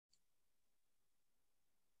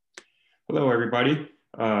Hello, everybody.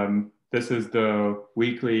 This is the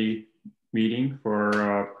weekly meeting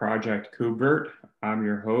for Project KubeVirt. I'm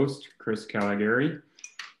your host, Chris Caligari,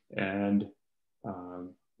 and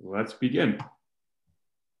let's begin.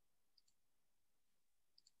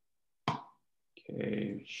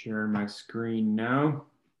 Okay, sharing my screen now.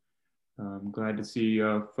 I'm glad to see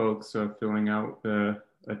folks filling out the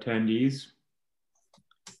attendees.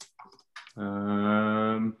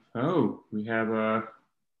 Oh, we have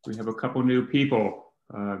a couple new people.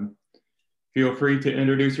 Feel free to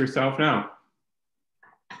introduce yourself now.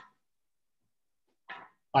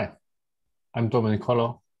 Hi, I'm Dominic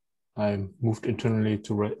Collo. I moved internally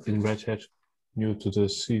to in Red Hat, new to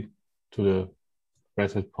the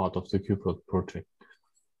Red Hat part of the KubeVirt project.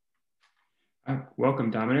 Welcome,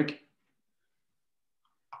 Dominic.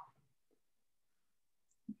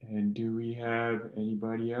 And do we have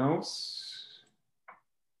anybody else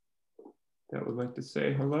that would like to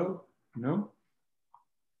say hello? No?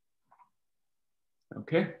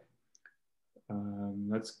 Okay.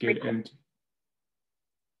 Let's get into...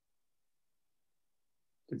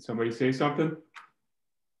 Did somebody say something?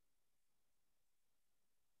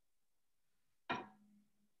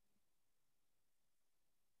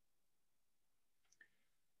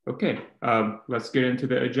 Okay, let's get into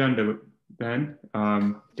the agenda then.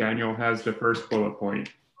 Daniel has the first bullet point.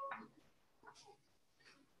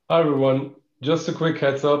 Hi everyone, just a quick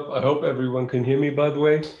heads up. I hope everyone can hear me, by the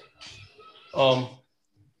way.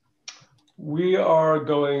 We are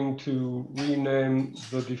going to rename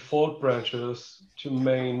the default branches to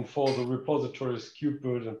main for the repositories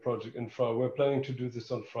KubeVirt and Project Infra. We're planning to do this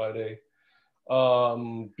on Friday.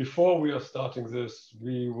 Before we are starting this,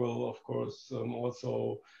 we will of course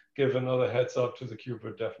also give another heads up to the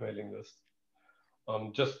KubeVirt dev mailing list.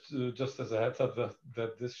 Just as a heads up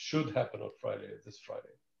that this should happen on this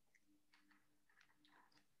Friday.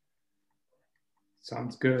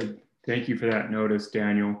 Sounds good. Thank you for that notice,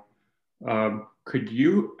 Daniel. Could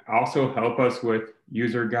you also help us with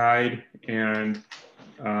user guide and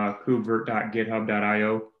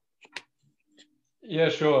KubeVirt.github.io? Yeah,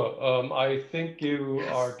 sure. I think you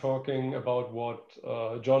are talking about what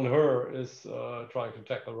John Herr is trying to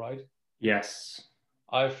tackle, right? Yes.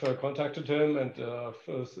 I've contacted him and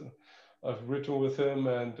I've written with him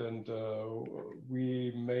and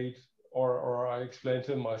we made, or I explained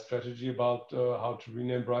to him my strategy about how to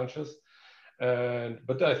rename branches.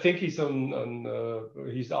 But I think he's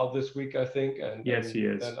he's out this week, I think. And yes, he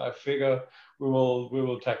is. And I figure we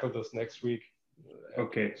will tackle this next week.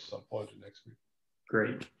 Okay. At some point next week.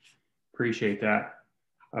 Great. Appreciate that.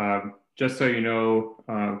 Just so you know,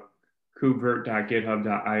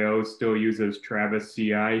 KubeVirt.github.io still uses Travis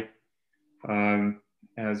CI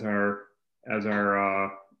as our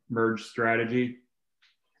merge strategy.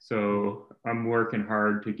 So I'm working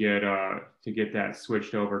hard to get that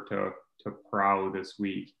switched over to Prow this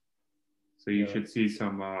week. So you should see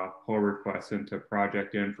some pull requests into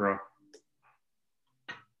Project Infra.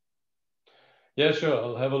 Yeah, sure.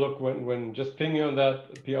 I'll have a look when just ping me on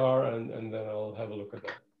that PR and then I'll have a look at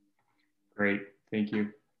that. Great. Thank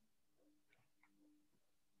you.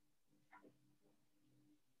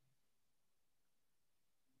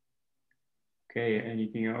 Okay,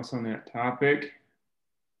 anything else on that topic?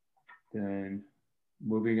 Then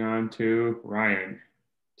moving on to Ryan.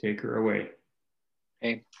 Take her away.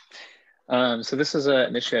 Hey. So this is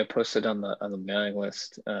an issue I posted on the mailing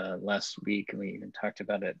list last week, and we even talked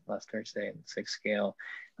about it last Thursday in 6 scale.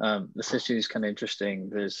 This issue is kind of interesting.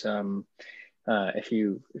 There's if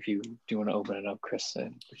you do want to open it up, Chris,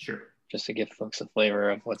 sure, just to give folks a flavor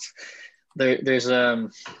of what's there. There's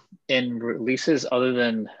in releases other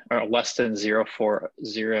than or less than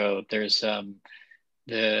 0.40, there's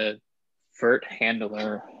the Virt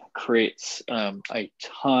handler creates a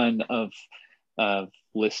ton of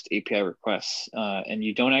list API requests, and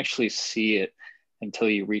you don't actually see it until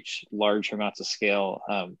you reach large amounts of scale.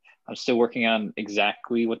 I'm still working on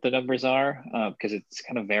exactly what the numbers are because it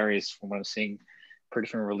kind of varies from what I'm seeing per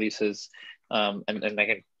different releases. And I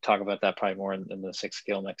can talk about that probably more in the 6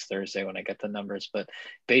 scale next Thursday when I get the numbers. But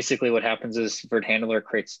basically what happens is Virt handler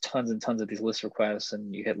creates tons and tons of these list requests,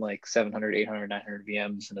 and you hit like 700, 800, 900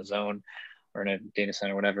 VMs in a zone or in a data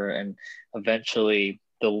center, whatever. And eventually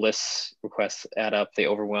the list requests add up, they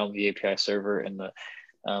overwhelm the API server, and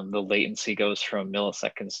the latency goes from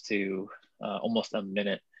milliseconds to almost a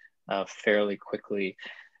minute fairly quickly.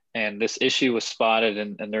 And this issue was spotted,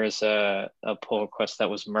 and there was a pull request that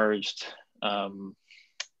was merged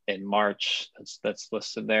in March that's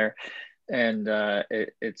listed there. And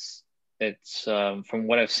it's from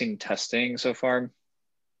what I've seen testing so far,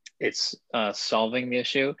 it's solving the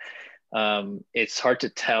issue. It's hard to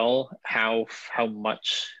tell how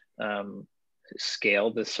much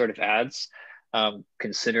scale this sort of adds,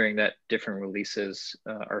 considering that different releases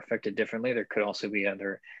are affected differently. There could also be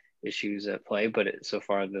other issues at play, but so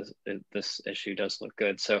far this issue does look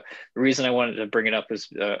good. So the reason I wanted to bring it up is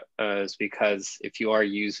because if you are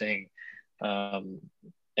using a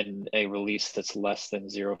release that's less than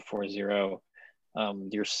 0.40,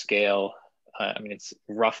 your scale, I mean, it's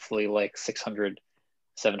roughly like 600,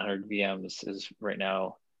 700 VMs is right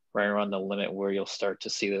now right around the limit where you'll start to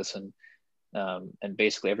see this. And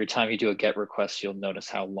basically every time you do a GET request, you'll notice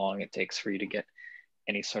how long it takes for you to get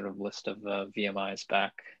any sort of list of VMIs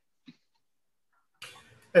back.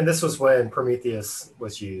 And this was when Prometheus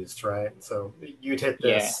was used, right? So you'd hit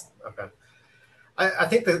this. Yeah. Okay. I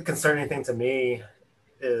think the concerning thing to me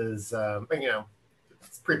is,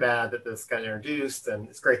 it's pretty bad that this got introduced, and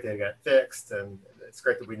it's great that it got fixed, and it's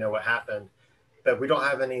great that we know what happened, but we don't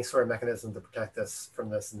have any sort of mechanism to protect us from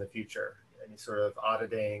this in the future. Any sort of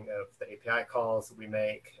auditing of the API calls that we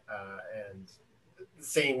make, and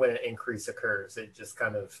seeing when an increase occurs. It just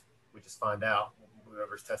we just find out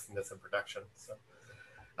whoever's testing this in production. So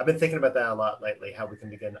I've been thinking about that a lot lately, how we can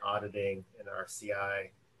begin auditing in our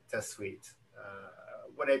CI test suite,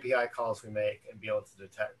 what API calls we make, and be able to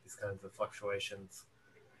detect these kinds of fluctuations.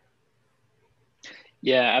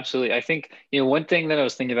 Yeah, absolutely. I think, one thing that I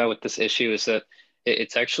was thinking about with this issue is that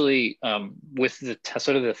it's actually with the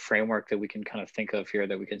sort of the framework that we can kind of think of here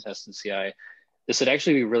that we can test in CI, this would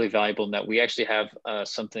actually be really valuable in that we actually have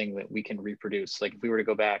something that we can reproduce. Like if we were to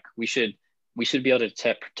go back, we should be able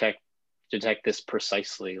to detect this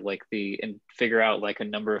precisely, and figure out like a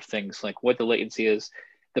number of things, like what the latency is,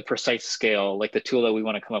 the precise scale, like the tool that we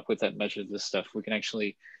want to come up with that measures this stuff. We can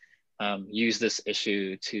actually use this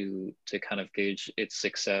issue to kind of gauge its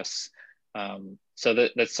success. So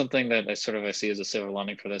that's something that I see as a silver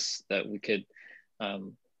lining for this, that we could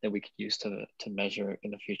use to measure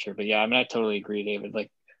in the future. But yeah, I mean, I totally agree, David. Like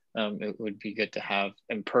it would be good to have,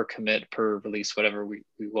 and per commit, per release, whatever, we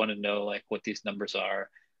want to know like what these numbers are,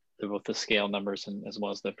 both the scale numbers and as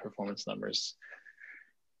well as the performance numbers.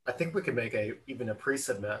 I think we could make even a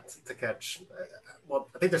pre-submit to catch. Well,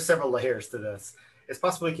 I think there's several layers to this. It's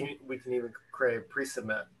possible we can even create a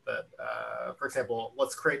pre-submit that, for example,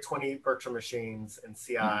 let's create 20 virtual machines in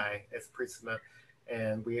CI as a pre-submit,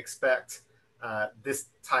 and we expect this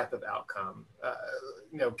type of outcome,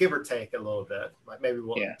 give or take a little bit, like maybe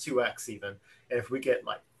 2x even. And if we get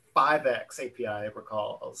like 5x API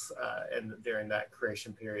calls during that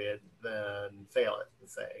creation period, then fail it and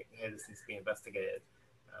say, hey, this needs to be investigated.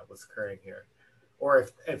 What's occurring here. Or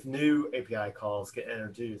if new API calls get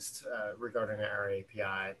introduced regarding our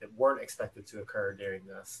API that weren't expected to occur during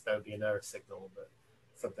this, that would be another signal that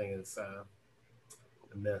something is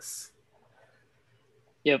amiss.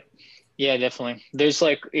 Yep. Yeah, definitely. There's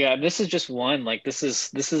this is just one, this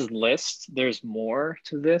is list. There's more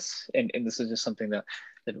to this. And this is just something that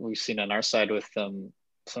we've seen on our side with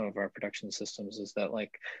some of our production systems, is that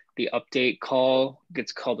like the update call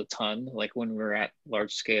gets called a ton. Like when we're at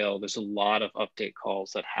large scale, there's a lot of update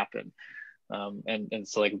calls that happen. And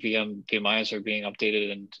so like VMIs are being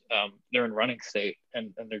updated, and they're in running state,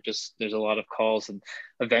 and there's a lot of calls. And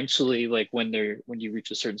eventually, like when you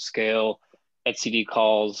reach a certain scale, etcd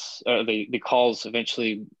calls, the calls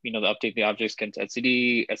eventually, to update the objects get into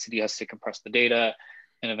etcd has to compress the data,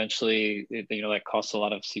 and eventually, that costs a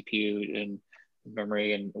lot of CPU and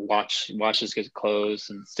memory, and watches get closed,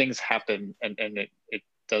 and things happen, and it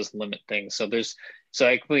does limit things. So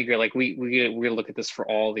I completely agree. Like we look at this for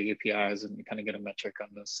all the APIs and kind of get a metric on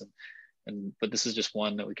this, but this is just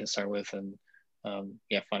one that we can start with, and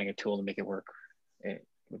finding a tool to make it work, it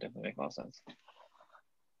would definitely make a lot of sense.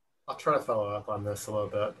 I'll try to follow up on this a little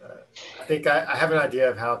bit. I think I have an idea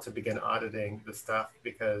of how to begin auditing the stuff,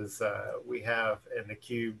 because we have in the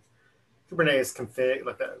Kubernetes config,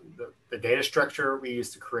 like the data structure we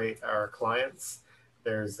use to create our clients,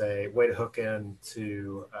 there's a way to hook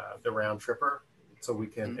into the round tripper, so we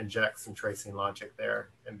can inject some tracing logic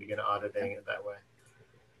there and begin auditing it that way.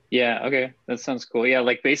 Yeah, okay, that sounds cool. Yeah,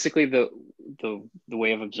 like basically the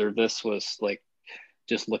way I've observed this was like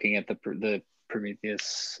just looking at the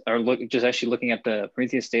Prometheus, or just actually looking at the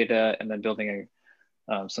Prometheus data, and then building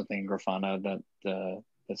something in Grafana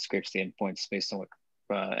that scrapes the endpoints based on what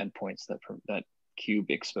endpoints that Kube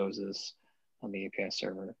exposes on the API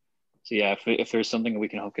server. So yeah, if there's something we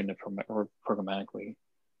can hook into programmatically,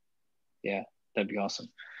 yeah, that'd be awesome.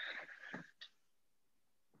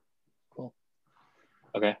 Cool.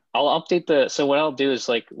 Okay, I'll update so what I'll do is,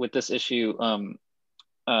 like with this issue,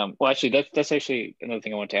 well, actually, that's actually another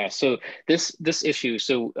thing I want to ask. So this issue,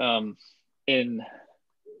 so in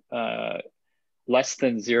less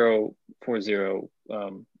than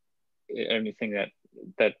 0.40, anything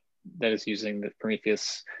that is using the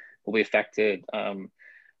Prometheus will be affected.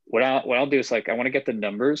 What I'll do is, like, I want to get the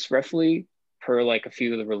numbers roughly per like a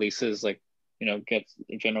few of the releases, like, you know, get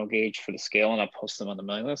a general gauge for the scale, and I'll post them on the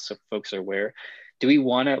mailing list so folks are aware. Do we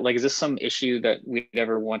want to, like, is this some issue that we'd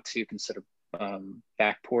ever want to consider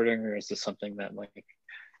backporting, or is this something that, like,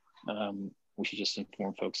 we should just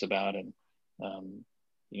inform folks about and,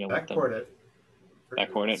 you know, Backport it.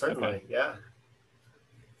 Backport it? Certainly, okay. Yeah.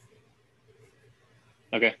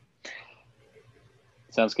 Okay.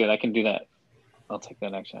 Sounds good. I can do that. I'll take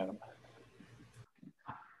that action item.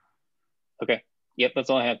 Okay. Yep, that's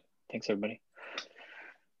all I had. Thanks, everybody.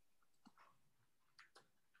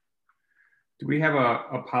 Do we have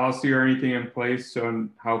a policy or anything in place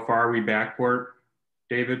on how far we backport,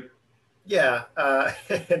 David? Yeah,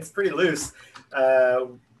 it's pretty loose.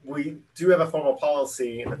 We do have a formal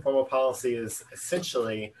policy, and the formal policy is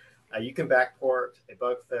essentially you can backport a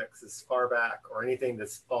bug fix as far back or anything that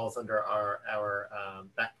falls under our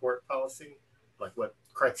backport policy, like what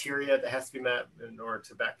criteria that has to be met in order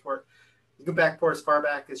to backport. You can backport as far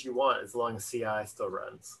back as you want as long as CI still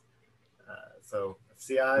runs. So if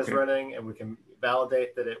CI is running and we can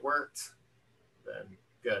validate that it worked, then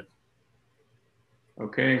good.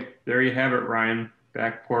 Okay, there you have it, Ryan.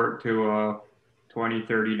 Backport to 20,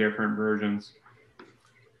 30 different versions.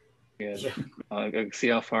 Good. Yeah. I'll see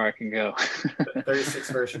how far I can go.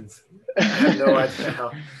 36 versions. I have no idea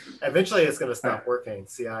how. Eventually, it's going to stop working.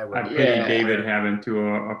 CI will. I pity David having to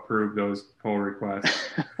approve those pull requests.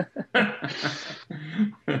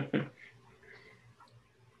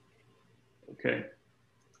 Okay.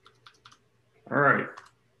 All right.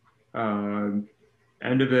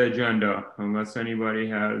 End of the agenda, unless anybody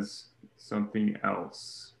has something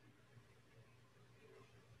else.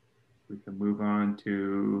 We can move on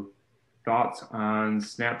to thoughts on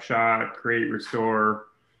snapshot, create, restore,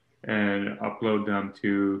 and upload them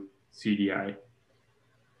to CDI.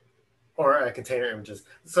 Or container images.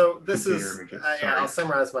 So this I'll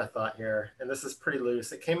summarize my thought here, and this is pretty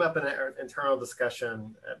loose. It came up in an internal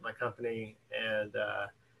discussion at my company, and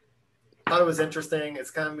thought it was interesting.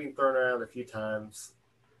 It's kind of been thrown around a few times.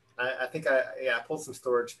 I think I pulled some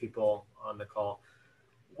storage people on the call.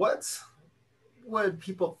 What would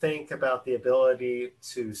people think about the ability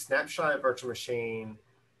to snapshot a virtual machine,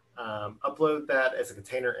 upload that as a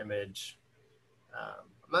container image?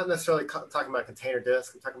 I'm not necessarily talking about a container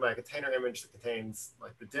disk. I'm talking about a container image that contains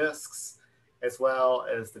like the disks as well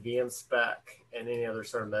as the VM spec and any other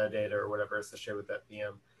sort of metadata or whatever associated with that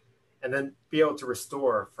VM, and then be able to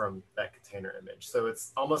restore from that container image. So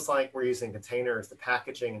it's almost like we're using containers, the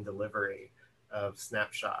packaging and delivery of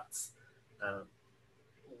snapshots.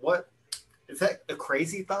 What is that a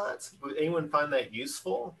crazy thought? Would anyone find that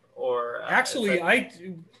useful? Or actually,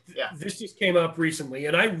 this just came up recently,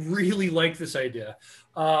 and I really like this idea.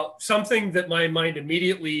 Something that my mind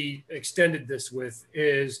immediately extended this with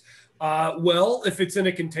is, well, if it's in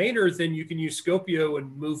a container, then you can use Scopio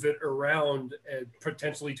and move it around and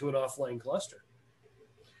potentially to an offline cluster.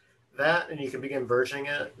 That, and you can begin versioning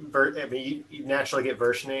it. I mean, you naturally get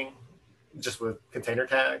versioning just with container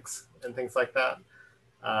tags and things like that.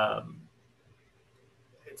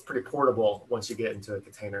 It's pretty portable once you get into a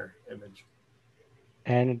container image.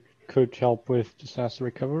 And it could help with disaster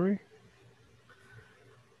recovery?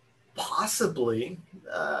 Possibly.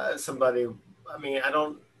 Somebody, I mean, I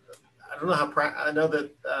don't know how, I know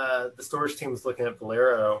that the storage team is looking at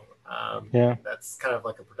Valero. That's kind of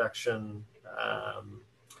like a production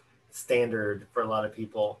standard for a lot of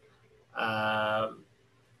people.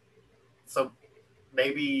 So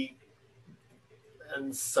maybe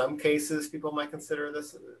in some cases, people might consider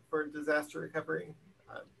this for disaster recovery.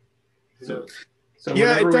 Who knows? So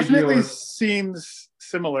yeah, it definitely seems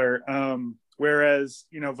similar. Whereas,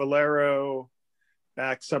 you know, Valero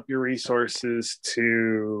backs up your resources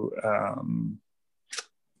to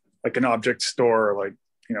like an object store, like,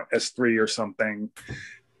 you know, S3 or something.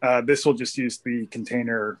 This will just use the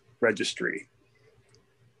container registry.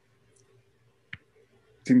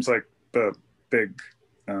 Seems like the big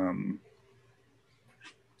kind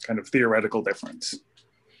of theoretical difference.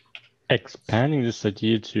 Expanding this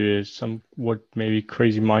idea to a somewhat maybe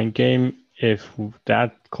crazy mind game, if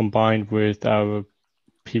that combined with our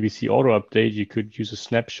PVC auto update, you could use a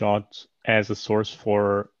snapshot as a source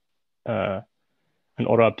for an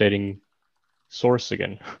auto updating source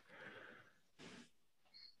again.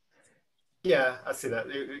 Yeah, I see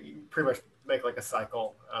that. You pretty much make like a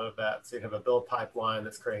cycle out of that. So you have a build pipeline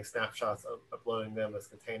that's creating snapshots, uploading them as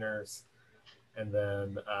containers, and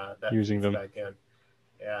then that using them back in.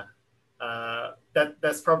 Yeah.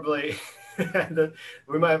 That's probably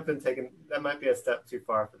we might have been taking, that might be a step too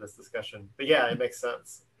far for this discussion. But yeah, it makes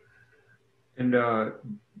sense. And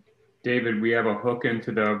David, we have a hook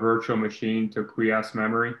into the virtual machine to quiesce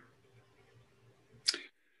memory.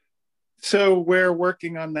 So we're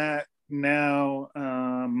working on that now,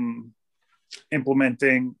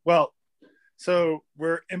 implementing, well, so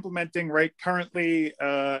we're implementing currently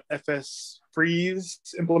FS freeze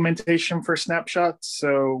implementation for snapshots.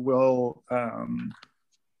 So we'll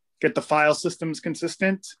get the file systems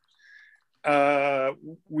consistent.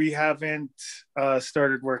 We haven't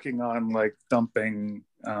started working on like dumping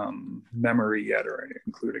memory yet or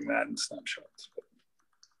including that in snapshots.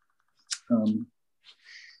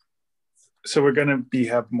 So we're going to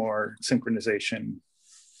have more synchronization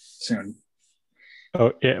soon.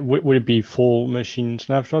 Oh yeah, would it be full machine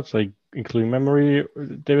snapshots, like including memory,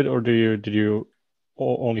 David, or did you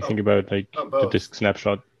only think about like the disk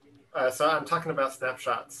snapshot? So I'm talking about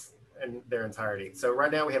snapshots in their entirety. So right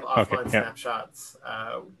now we have offline snapshots.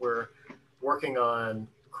 We're working on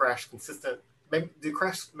crash consistent. Maybe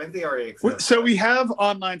they already exist. So we have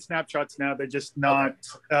online snapshots now. They're just not.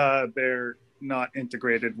 They're not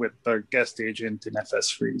integrated with the guest agent in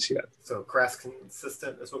FS freeze yet. So crash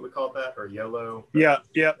consistent is what we call that, or YOLO. Yep.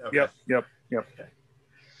 Okay.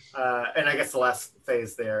 And I guess the last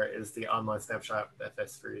phase there is the online snapshot with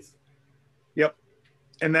FS freeze. Yep.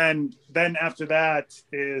 And then after that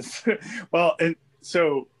is, well,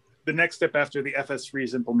 so the next step after the FS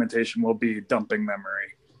freeze implementation will be dumping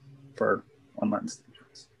memory for online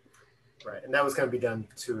snapshots. Right, and that was going to be done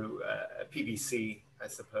to PVC, I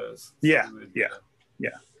suppose. Yeah.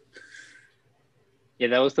 Yeah,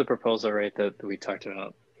 that was the proposal, right, that we talked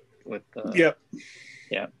about with. Yep.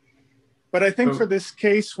 Yeah. But I think for this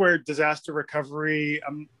case where disaster recovery,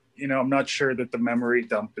 I'm not sure that the memory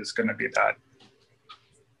dump is going to be that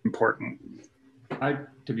important.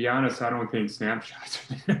 To be honest, I don't think snapshots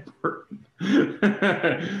are important.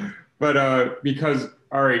 But because,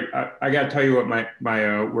 all right, I got to tell you what my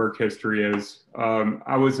work history is.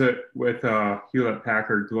 I was with Hewlett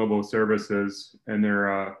Packard Global Services and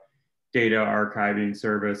their data archiving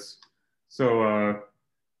service. So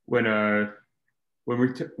when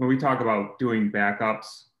we talk about doing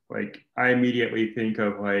backups, like I immediately think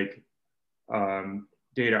of like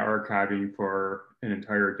data archiving for an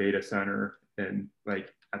entire data center and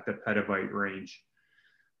like at the petabyte range.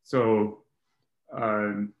 So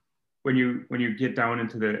when you get down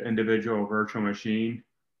into the individual virtual machine,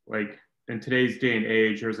 like in today's day and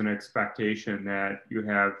age, there's an expectation that you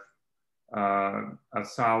have a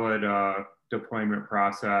solid deployment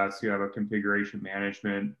process, you have a configuration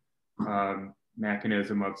management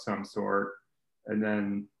mechanism of some sort, and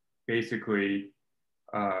then basically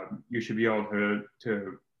you should be able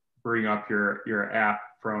to bring up your app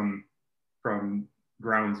from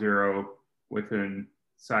ground zero within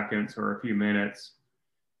seconds or a few minutes.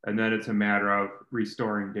 And then it's a matter of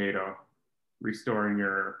restoring data, restoring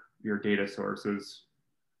your data sources.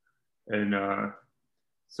 And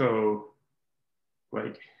so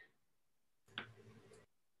like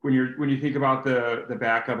when you think about the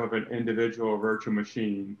backup of an individual virtual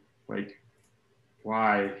machine, like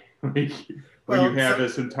why? Like when you have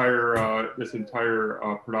this entire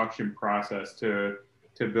production process to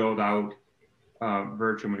build out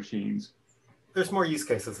virtual machines. There's more use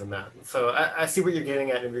cases than that. So I see what you're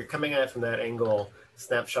getting at. If you're coming at it from that angle,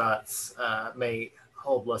 snapshots may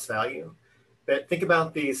hold less value. But think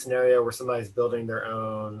about the scenario where somebody's building their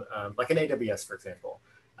own, like an AWS, for example.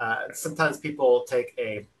 Sometimes people take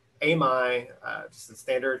a AMI, just a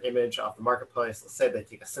standard image off the marketplace. Let's say they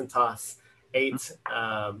take a CentOS 8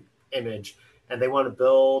 image, and they want to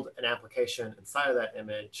build an application inside of that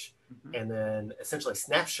image, and then essentially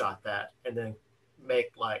snapshot that, and then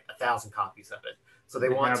make like 1,000 copies of it. So they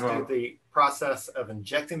want to do the process of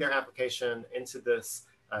injecting their application into this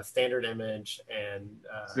standard image, and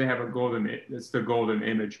so they have it's the golden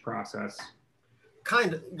image process.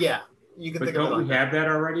 Kind of, yeah. You can think of it like that. Don't we have that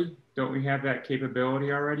already? Don't we have that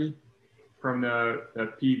capability already from the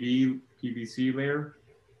PVC layer?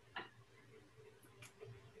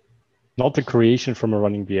 Not the creation from a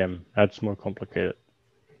running VM. That's more complicated.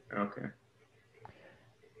 Okay.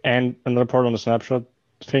 And another part on the snapshot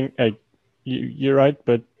thing, you're right,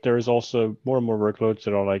 but there is also more and more workloads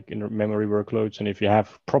that are like in-memory workloads. And if you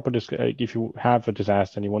have if you have a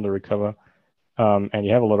disaster and you want to recover, and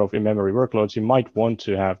you have a lot of in-memory workloads, you might want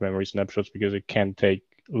to have memory snapshots because it can take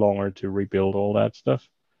longer to rebuild all that stuff.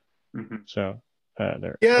 Mm-hmm. So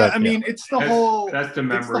there. Yeah, I mean, it's the whole. That's the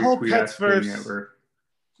memory PETS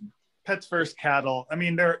pets versus cattle. I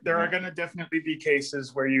mean, there are going to definitely be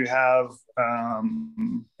cases where you have,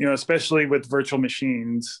 especially with virtual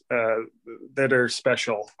machines that are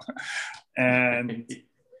special, and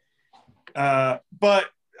but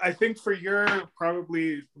I think for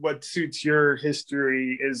probably what suits your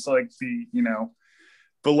history is like the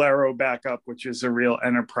Valero backup, which is a real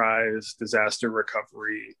enterprise disaster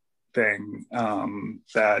recovery thing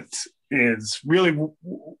that is really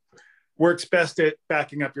works best at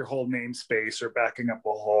backing up your whole namespace or backing up a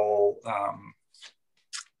whole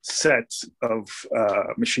set of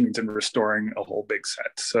machines and restoring a whole big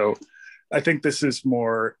set. So I think this is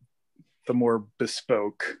the more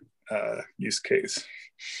bespoke use case.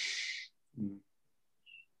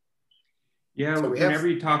 Yeah, So whenever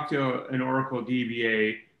you talk to an Oracle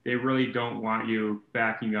DBA, they really don't want you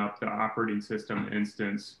backing up the operating system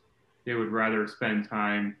instance. They would rather spend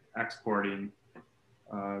time exporting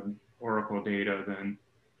Oracle data than,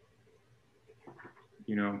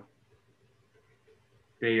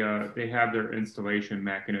 they have their installation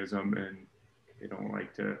mechanism, and they don't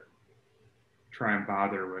like to try and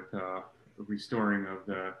bother with restoring of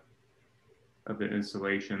the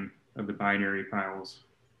installation of the binary files.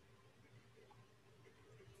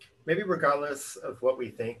 Maybe regardless of what we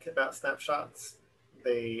think about snapshots,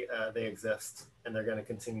 they exist, and they're going to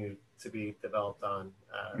continue to be developed on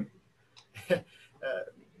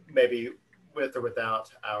maybe with or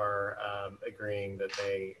without our agreeing that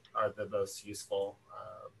they are the most useful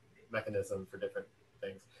mechanism for different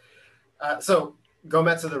things. So going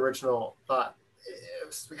back to the original thought,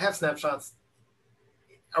 if we have snapshots,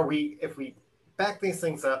 if we back these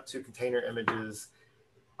things up to container images,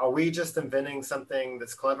 are we just inventing something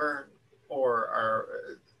that's clever,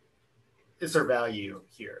 or is there value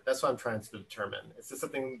here? That's what I'm trying to determine. Is this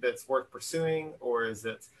something that's worth pursuing, or is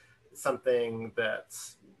it something that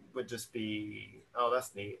would just be, oh,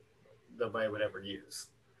 that's neat, nobody would ever use?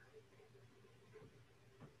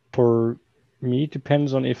 For me, it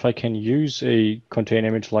depends on if I can use a container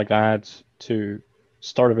image like that to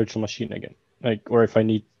start a virtual machine again, or if I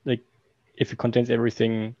need, if it contains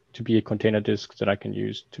everything to be a container disk that I can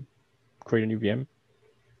use to create a new VM,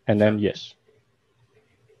 and then yes.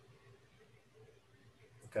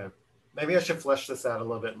 Okay, maybe I should flesh this out a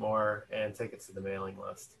little bit more and take it to the mailing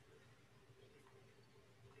list.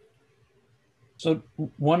 So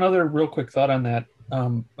one other real quick thought on that.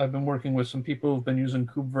 I've been working with some people who've been using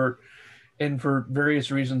KubeVirt, and for various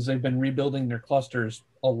reasons, they've been rebuilding their clusters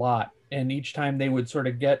a lot. And each time they would sort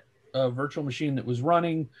of get a virtual machine that was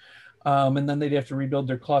running, and then they'd have to rebuild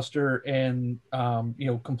their cluster and,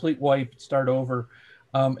 complete wipe, start over.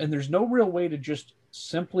 And there's no real way to just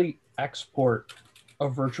simply export a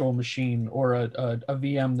virtual machine or a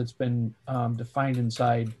VM that's been defined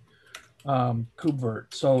inside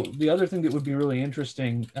KubeVirt. So the other thing that would be really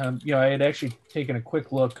interesting, I had actually taken a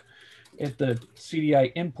quick look at the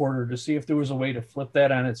CDI importer to see if there was a way to flip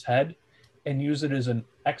that on its head and use it as an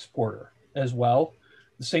exporter as well.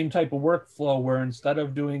 The same type of workflow where instead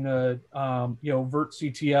of doing a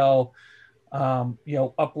virtctl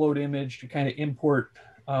upload image to kind of import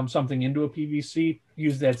something into a PVC,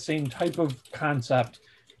 use that same type of concept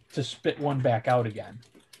to spit one back out again.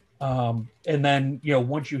 And then,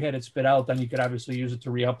 once you had it spit out, then you could obviously use it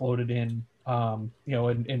to re-upload it in,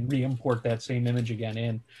 and re-import that same image again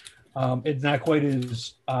in. It's not quite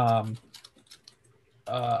as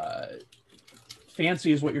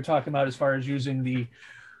fancy as what you're talking about as far as using the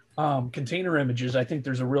container images. I think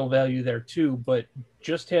there's a real value there too, but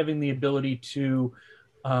just having the ability to,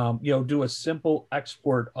 do a simple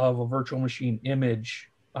export of a virtual machine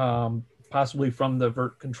image, possibly from the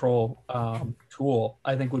Virt control tool,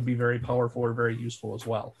 I think would be very powerful or very useful as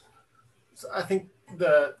well. So I think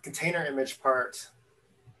the container image part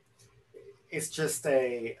is just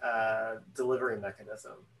a delivery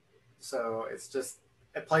mechanism. So it's just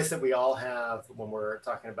a place that we all have when we're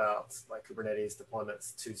talking about like Kubernetes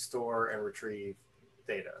deployments to store and retrieve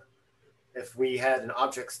data. If we had an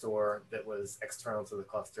object store that was external to the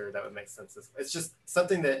cluster, that would make sense. It's just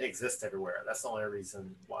something that exists everywhere. That's the only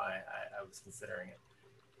reason why I was considering it.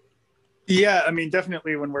 Yeah, I mean,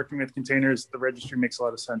 definitely when working with containers, the registry makes a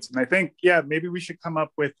lot of sense. And I think, maybe we should come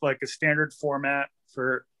up with like a standard format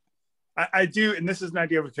for, I do, and this is an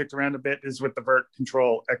idea we've kicked around a bit, is with the Virt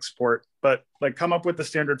control export, but like come up with the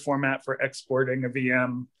standard format for exporting a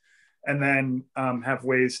VM, and then have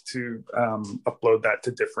ways to upload that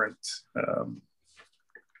to different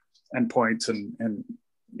endpoints. And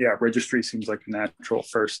registry seems like a natural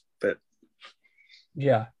first fit.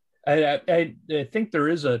 Yeah, I think there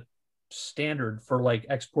is a standard for like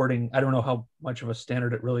exporting. I don't know how much of a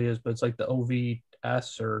standard it really is, but it's like the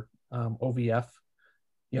OVS or OVF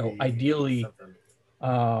ideally,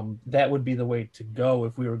 that would be the way to go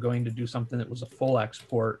if we were going to do something that was a full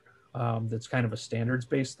export. That's kind of a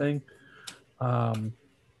standards-based thing.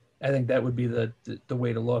 I think that would be the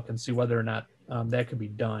way to look and see whether or not that could be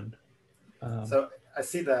done. So I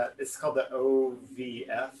see that it's called the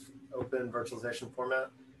OVF, Open Virtualization Format.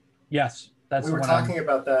 Yes, that's we were talking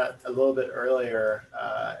about that a little bit earlier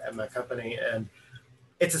at my company, and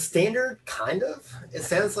it's a standard, kind of. It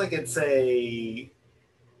sounds like it's a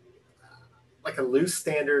loose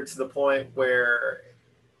standard to the point where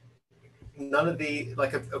none of the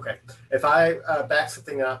if I back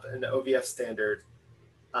something up in the OVF standard,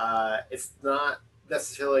 it's not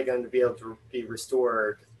necessarily going to be able to be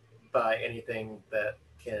restored by anything that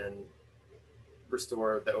can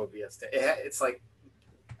restore the OVF standard. It's like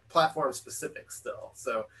platform specific still.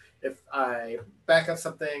 So if I back up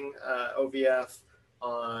something OVF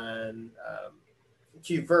on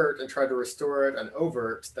KubeVirt and try to restore it on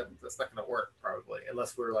overt, that's not going to work probably,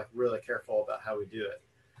 unless we're like really careful about how we do it.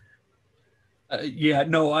 Yeah,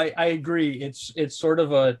 no, I agree. It's sort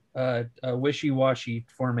of a wishy-washy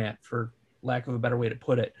format, for lack of a better way to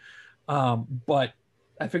put it. But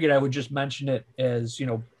I figured I would just mention it as,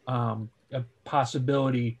 a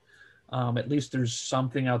possibility. At least there's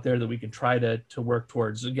something out there that we can try to work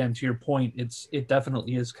towards. Again, to your point, it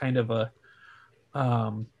definitely is kind of a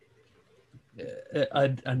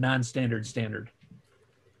non-standard standard.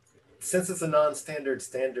 Since it's a non-standard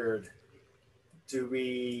standard,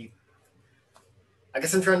 I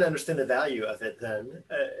guess I'm trying to understand the value of it then.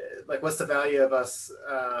 What's the value of us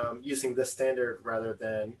using this standard rather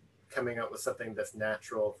than coming up with something that's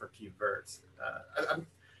natural for KubeVirt?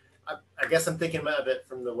 I guess I'm thinking about it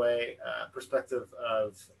from the perspective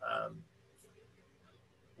of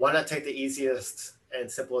why not take the easiest and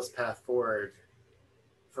simplest path forward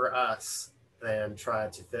for us than try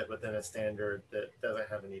to fit within a standard that doesn't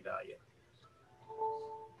have any value?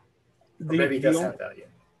 Or maybe it does have value.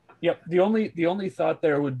 Yep. The only thought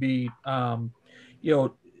there would be,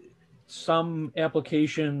 some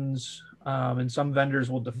applications and some vendors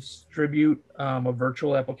will distribute a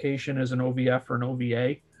virtual application as an OVF or an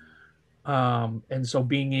OVA. And so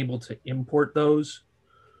being able to import those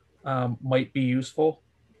might be useful.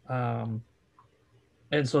 And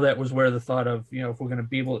so that was where the thought of, if we're going to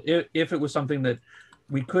be able, if it was something that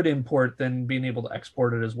we could import, then being able to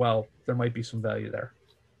export it as well, there might be some value there.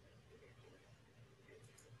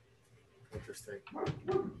 Interesting.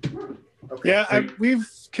 Okay. Yeah, we've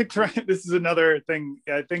kicked around. This is another thing.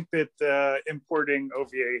 I think that importing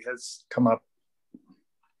OVA has come up.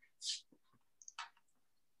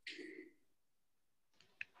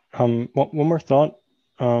 One more thought.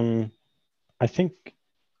 I think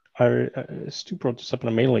Stu brought this up in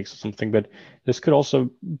a mail links or something, but this could also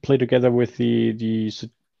play together with the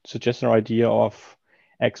suggestion or idea of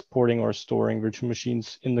exporting or storing virtual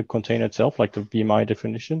machines in the container itself, like the VMI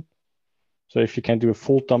definition. So if you can do a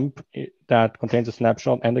full dump that contains a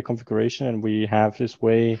snapshot and the configuration, and we have this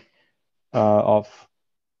way of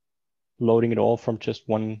loading it all from just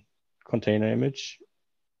one container image,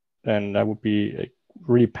 then that would be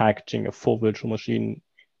really packaging a full virtual machine,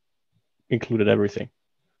 included everything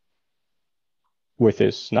with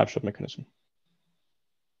this snapshot mechanism.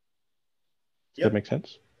 Does that make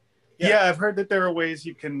sense? Yeah, I've heard that there are ways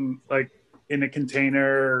you can, like, in a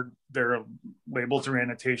container, there are labels or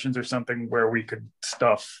annotations or something where we could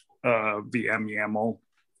stuff VM YAML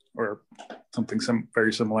or something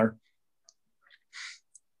very similar.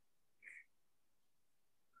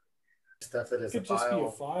 Stuff it as it could just be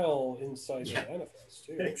a file inside the manifest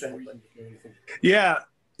too. Exactly. Yeah.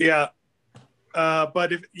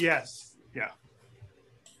 But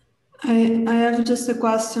I have just a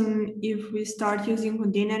question. If we start using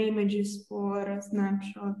container images for a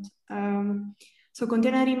snapshot, so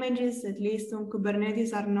container images, at least on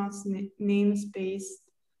Kubernetes, are not namespaced.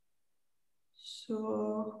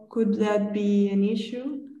 So could that be an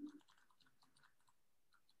issue?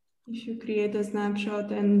 If you create a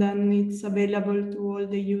snapshot and then it's available to all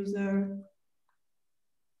the user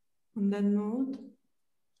on that node?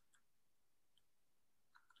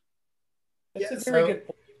 That's a very good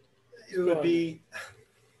point. It would be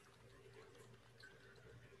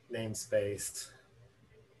namespaced.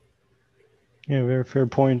 Yeah, very fair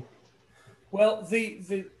point. Well,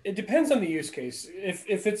 it depends on the use case.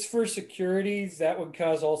 If it's for security, that would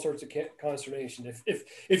cause all sorts of consternation.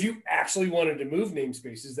 If you actually wanted to move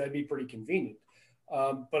namespaces, that'd be pretty convenient.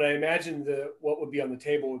 But I imagine what would be on the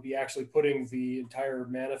table would be actually putting the entire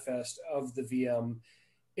manifest of the VM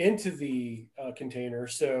into the container.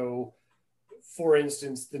 So for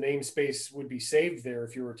instance, the namespace would be saved there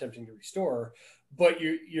if you were attempting to restore. But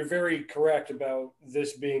you're very correct about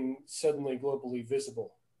this being suddenly globally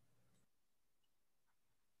visible.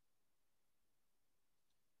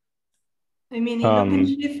 I mean, in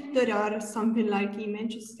OpenShift, there are something like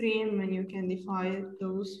image stream, and you can define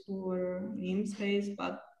those for namespace,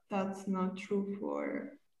 but that's not true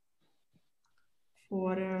for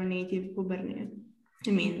native Kubernetes.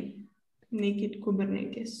 I mean, naked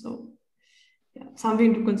Kubernetes. So, yeah,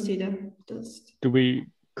 something to consider. Just do we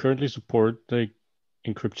currently support the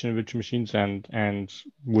encryption of virtual machines, and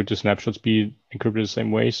would the snapshots be encrypted the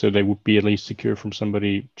same way, so they would be at least secure from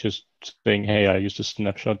somebody just saying, "Hey, I used a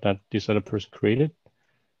snapshot that this other person created"?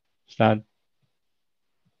 Is that?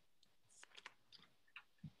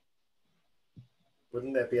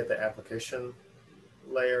 Wouldn't that be at the application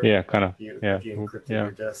layer? Yeah, kind of. If you encrypted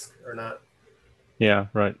your disk or not? Yeah,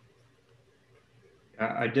 right.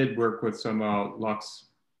 I did work with some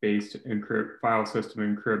Lux-based file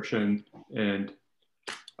system encryption, and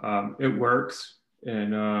it works,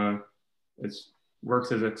 and it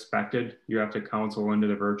works as expected. You have to console into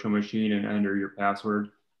the virtual machine and enter your password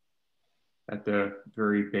at the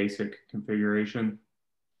very basic configuration.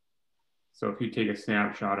 So if you take a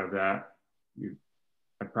snapshot of that,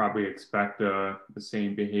 I'd probably expect the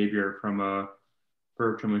same behavior from a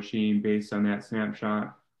virtual machine based on that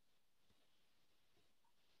snapshot.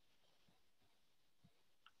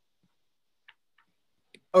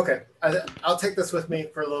 Okay, I'll take this with me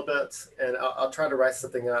for a little bit, and I'll try to write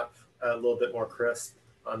something up a little bit more crisp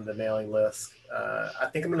on the mailing list. I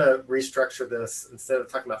think I'm going to restructure this. Instead of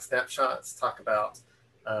talking about snapshots, talk about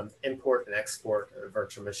import and export of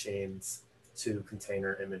virtual machines to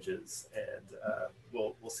container images, and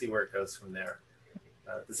we'll see where it goes from there.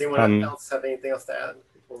 Does anyone else have anything else to add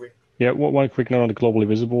before we? Yeah, one quick note on the globally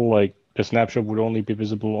visible. Like the snapshot would only be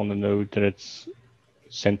visible on the node that it's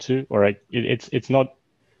sent to, or like it's not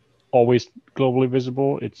always globally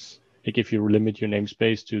visible. It's like if you limit your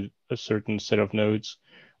namespace to a certain set of nodes,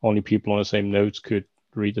 only people on the same nodes could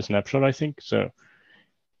read the snapshot, I think. So,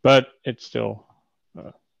 but it's still,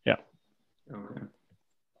 yeah. Okay.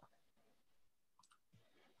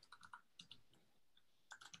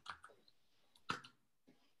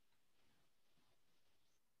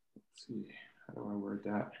 Let's see, how do I word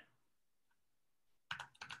that?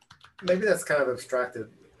 Maybe that's kind of abstracted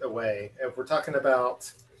away. If we're talking about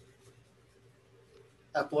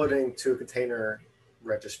uploading to a container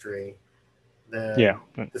registry, then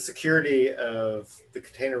the security of the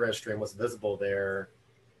container registry and what's visible there,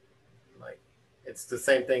 like it's the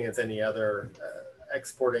same thing as any other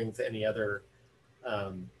exporting to any other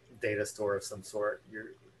data store of some sort.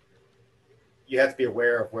 You have to be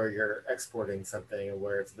aware of where you're exporting something and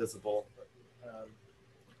where it's visible.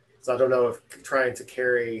 So I don't know if trying to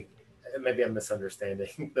carry, maybe I'm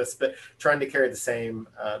misunderstanding this, but trying to carry the same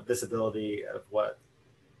visibility of what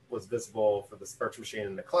was visible for this virtual machine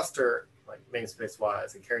in the cluster, like namespace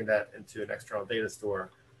wise, and carrying that into an external data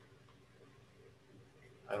store,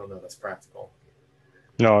 I don't know if that's practical.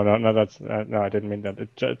 No, that's no, I didn't mean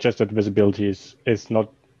that. Just that visibility is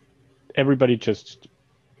not everybody, just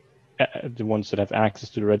the ones that have access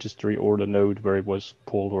to the registry or the node where it was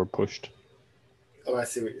pulled or pushed. Oh, I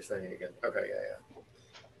see what you're saying again. Okay, yeah.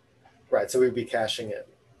 Right, so we'd be caching it.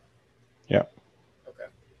 Yeah. Okay.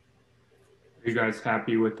 Are you guys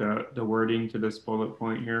happy with the wording to this bullet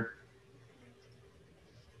point here?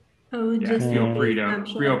 I would just feel free to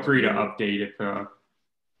update if.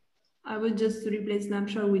 I would just replace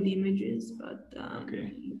snapshot with images, but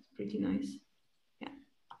okay. It's pretty nice. Yeah.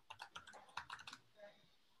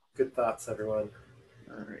 Good thoughts, everyone.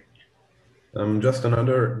 All right. Just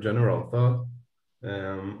another general thought.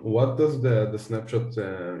 What does the snapshot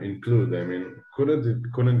include? I mean,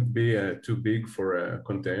 couldn't it be too big for a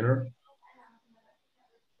container?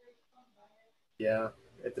 Yeah,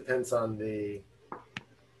 it depends on the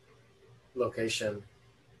location.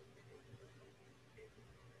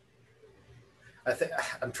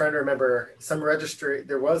 I'm trying to remember some registry.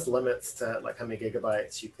 There was limits to like how many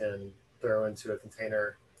gigabytes you can throw into a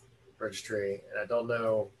container registry, and I don't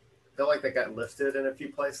know. I feel like that got lifted in a few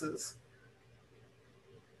places.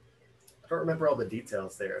 I don't remember all the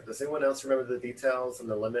details there. Does anyone else remember the details and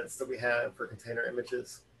the limits that we had for container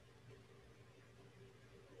images?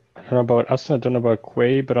 I don't know about us. I don't know about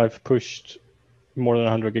Quay, but I've pushed more than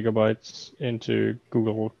 100 gigabytes into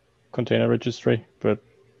Google Container Registry, but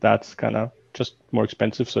that's kind of just more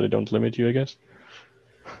expensive, so they don't limit you, I guess.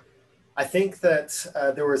 I think that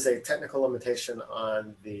there was a technical limitation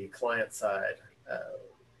on the client side.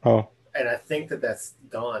 And I think that that's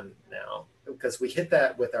gone now, because we hit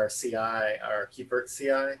that with our CI, our KubeVirt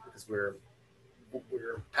CI, because we're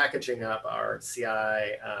we're packaging up our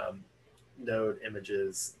CI node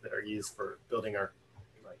images that are used for building our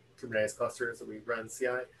Kubernetes clusters that we run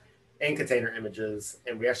CI and container images.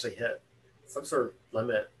 And we actually hit some sort of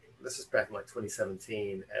limit. This is back in like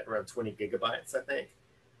 2017 at around 20 gigabytes, I think.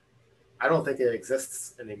 I don't think it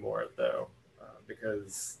exists anymore though,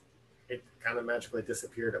 because it kind of magically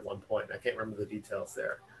disappeared at one point. I can't remember the details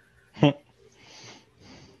there.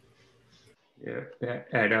 Yeah,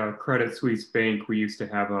 at Credit Suisse Bank, we used to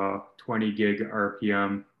have a 20 gig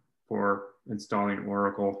RPM for installing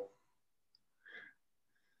Oracle.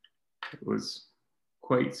 It was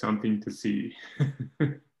quite something to see.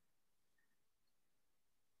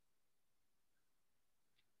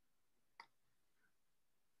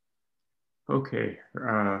 Okay,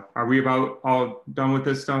 are we about all done with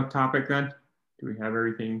this topic then? Do we have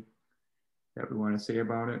everything that we want to say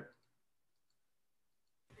about it?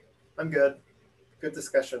 I'm good. Good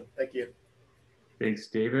discussion. Thank you. Thanks,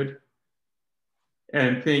 David.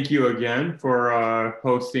 And thank you again for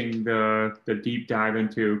hosting the deep dive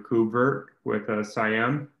into KubeVirt with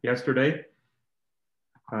Siam yesterday.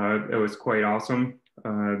 It was quite awesome.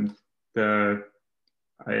 I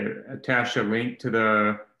attached a link to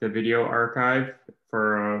the video archive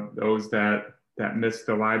for those that missed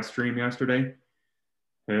the live stream yesterday.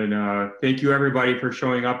 And thank you everybody for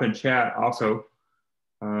showing up in chat also.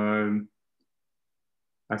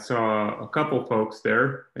 I saw a couple folks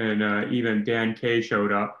there, and even Dan K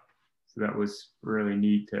showed up. So that was really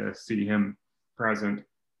neat to see him present.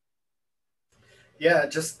 Yeah,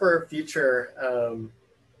 just for future,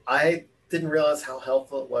 I didn't realize how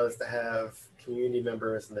helpful it was to have community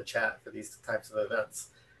members in the chat for these types of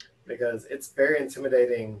events, because it's very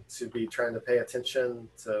intimidating to be trying to pay attention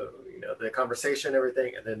to the conversation and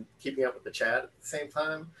everything, and then keeping up with the chat at the same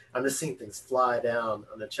time. I'm just seeing things fly down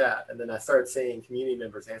on the chat, and then I started seeing community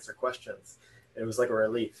members answer questions. It was like a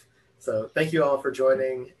relief. So thank you all for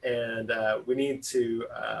joining, and we need to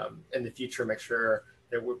in the future make sure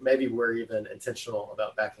that maybe we're even intentional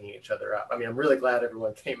about backing each other up. I mean, I'm really glad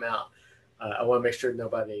everyone came out. I want to make sure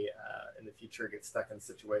nobody in the future gets stuck in a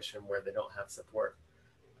situation where they don't have support,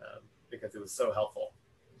 because it was so helpful.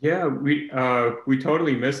 Yeah, we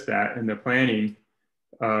totally missed that in the planning,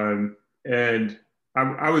 and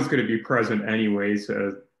I was going to be present anyways,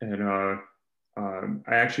 and I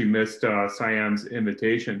actually missed Siam's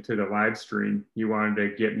invitation to the live stream. He wanted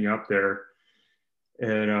to get me up there,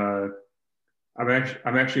 and I'm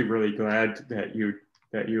actually really glad that you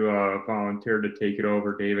volunteered to take it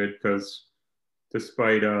over, David, because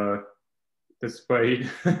despite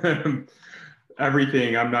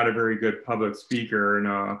everything, I'm not a very good public speaker, and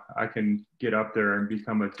I can get up there and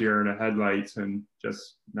become a deer in the headlights and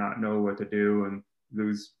just not know what to do and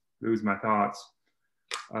lose my thoughts.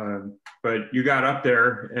 But you got up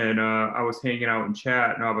there, and I was hanging out in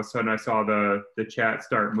chat, and all of a sudden I saw the chat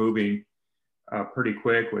start moving pretty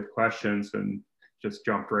quick with questions, and just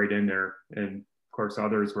jumped right in there. And of course,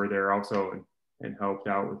 others were there also and helped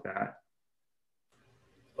out with that.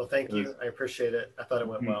 Well, thank you. I appreciate it. I thought it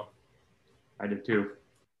went well. I did too.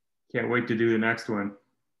 Can't wait to do the next one.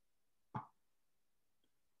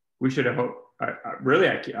 We should have.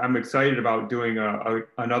 I'm excited about doing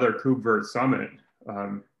another KubeVirt summit.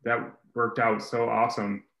 That worked out so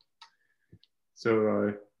awesome.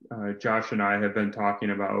 So Josh and I have been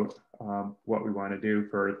talking about what we want to do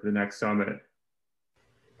for the next summit.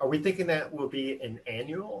 Are we thinking that will be an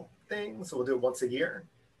annual thing? So we'll do it once a year?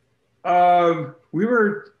 We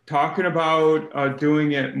were talking about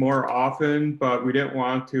doing it more often, but we didn't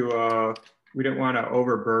want to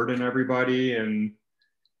overburden everybody and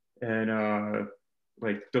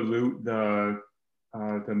like dilute the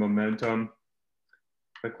momentum.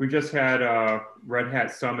 Like we just had Red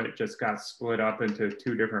Hat Summit just got split up into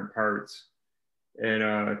 2 different parts,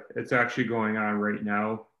 and it's actually going on right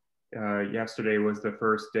now. Yesterday was the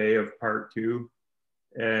first day of part 2,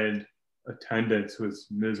 and attendance was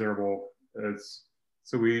miserable.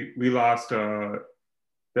 So we lost the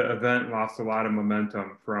event lost a lot of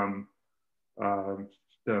momentum from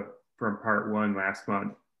part 1 last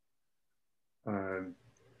month.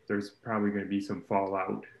 There's probably going to be some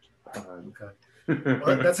fallout. Okay.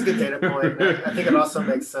 Well, that's a good data point. I think it also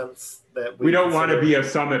makes sense that we don't want to be a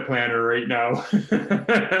summit planner right now.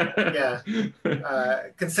 Yeah,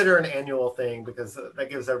 consider an annual thing, because that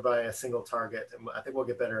gives everybody a single target, and I think we'll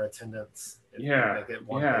get better attendance. Yeah,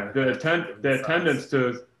 the attendance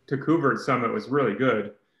to KubeVirt Summit was really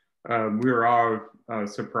good. We were all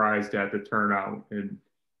surprised at the turnout, and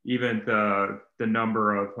even the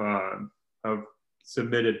number of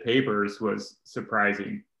submitted papers was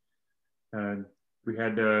surprising. we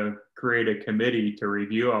had to create a committee to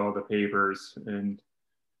review all the papers and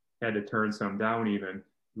had to turn some down even.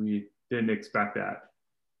 We didn't expect that.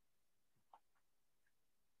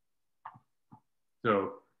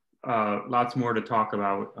 So lots more to talk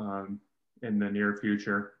about in the near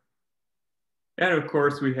future. And of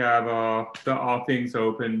course, we have the All Things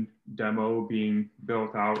Open demo being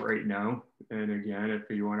built out right now. And again, if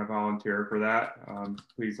you want to volunteer for that,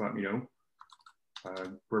 please let me know.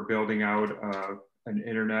 We're building out an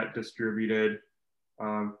internet distributed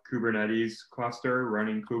Kubernetes cluster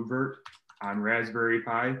running KubeVirt on Raspberry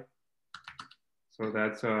Pi. So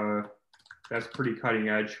that's pretty cutting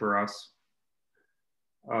edge for us.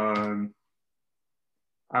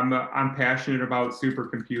 I'm passionate about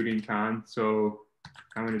Supercomputing Con, so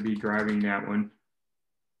I'm going to be driving that one.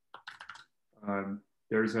 I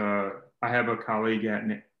have a colleague at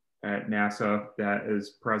NASA that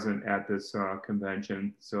is present at this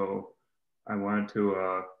convention, so I want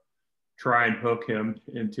to try and hook him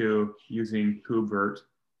into using KubeVirt.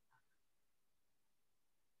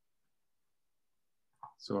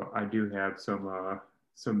 So I do have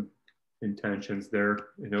some intentions there,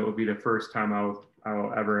 and it will be the first time I'll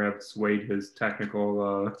ever have swayed his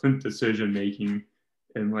technical decision making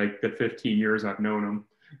in like the 15 years I've known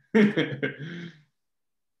him.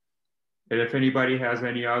 And if anybody has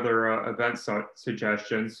any other event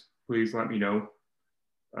suggestions, please let me know.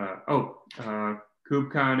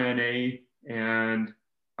 KubeCon NA and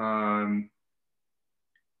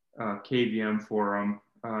KVM forum.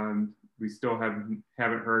 We still haven't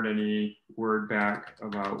heard any word back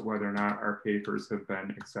about whether or not our papers have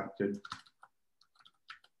been accepted.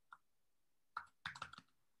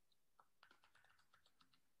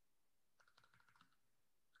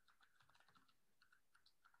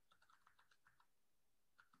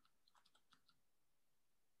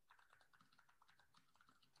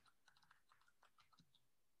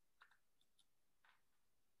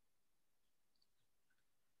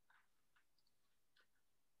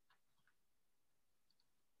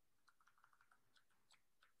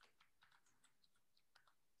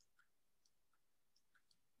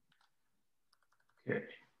 Okay,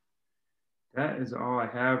 that is all I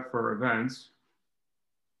have for events.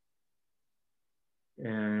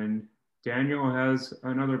 And Daniel has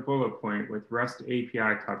another bullet point with REST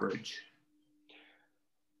API coverage.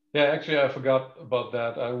 Yeah, actually, I forgot about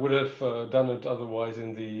that. I would have done it otherwise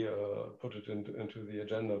in the put it into the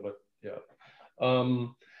agenda, but yeah.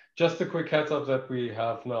 Just a quick heads up that we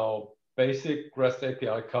have now basic REST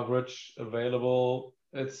API coverage available.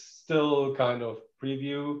 It's still kind of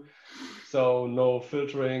preview, so no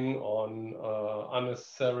filtering on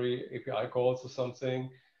unnecessary API calls or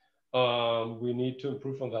something. We need to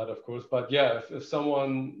improve on that, of course. But yeah, if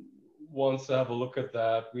someone wants to have a look at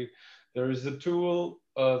that, there is a tool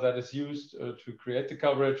that is used to create the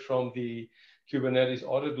coverage from the Kubernetes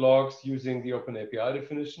audit logs using the OpenAPI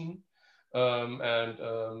definition.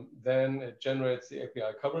 Then it generates the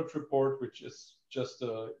API coverage report, which is just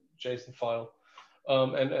a JSON file.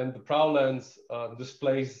 And the ProwLens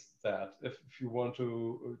displays that. If you want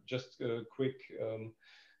to just quick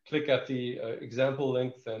click at the example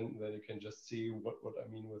link, then you can just see what I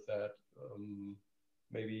mean with that.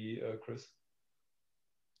 Maybe Chris?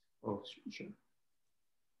 Oh, sure.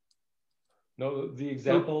 No, the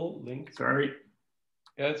example link. Sorry.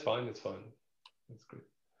 Yeah, it's fine. It's fine. That's great.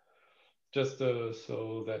 Just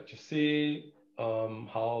so that you see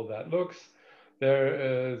how that looks.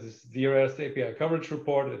 There is the REST API coverage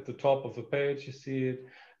report at the top of the page. You see it.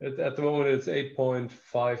 At the moment, it's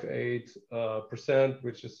 8.58%,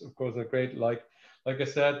 which is of course a great. Like I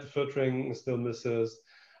said, the filtering still misses,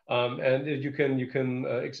 and you can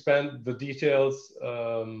expand the details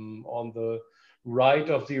on the right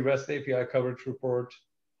of the REST API coverage report.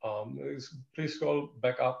 Please scroll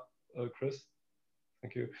back up, Chris.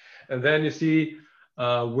 Thank you. And then you see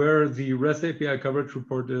where the REST API coverage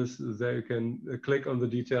report is. There you can click on the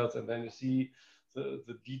details, and then you see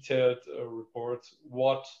the detailed reports,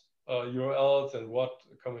 what URLs and what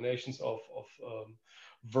combinations of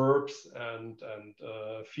verbs and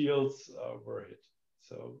fields were hit.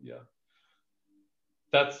 So yeah,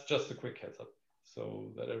 that's just a quick heads up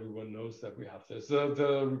so that everyone knows that we have this.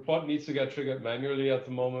 The report needs to get triggered manually at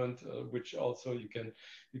the moment, which also you can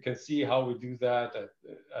see how we do that at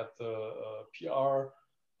the PR.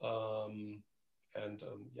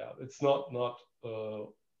 Yeah, it's not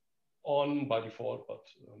on by default, but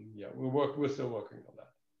yeah, we're still working on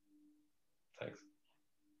that. Thanks.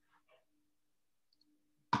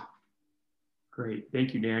 Great,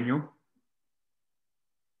 thank you, Daniel.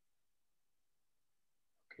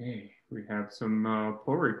 Okay, we have some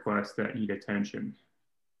pull requests that need attention.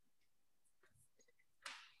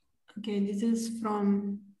 Okay, this is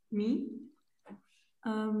from me.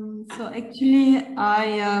 So actually, I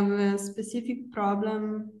have a specific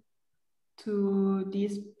problem to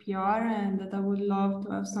this PR and that I would love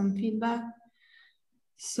to have some feedback.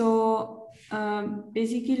 So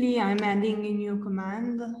basically, I'm adding a new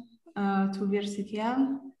command to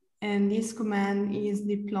VirtCTL, and this command is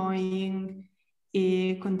deploying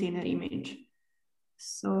a container image.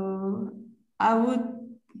 So I would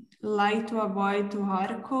like to avoid to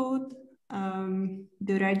hard code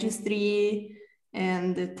the registry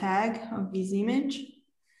and the tag of this image.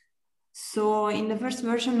 So in the first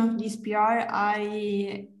version of this PR,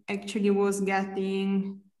 I actually was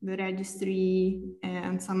getting the registry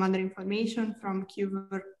and some other information from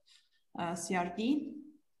KubeVirt CRD.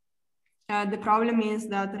 The problem is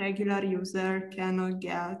that regular user cannot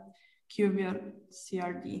get KubeVirt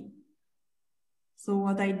CRD. So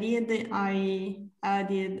what I did, I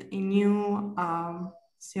added a new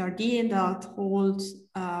CRD that holds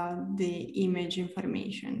the image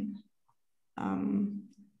information.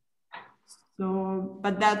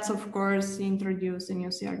 But that's of course introduce a new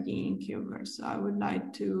CRD in KubeVirt. So I would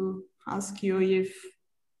like to ask you if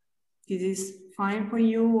this is fine for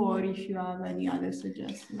you or if you have any other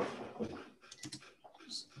suggestions.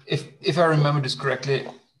 If I remember this correctly,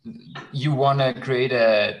 you want to create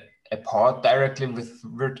a pod directly with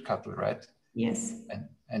VirtCutl, right? Yes.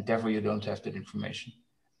 And therefore you don't have that information.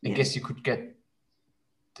 I Yes. guess you could get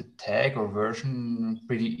the tag or version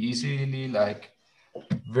pretty easily, like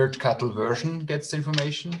VirtCutl version gets the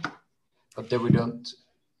information, but then we don't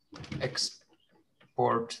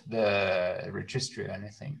export the registry or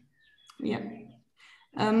anything. Yeah.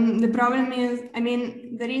 The problem is, I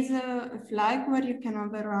mean, there is a flag where you can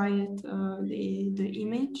overwrite the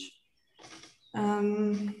image.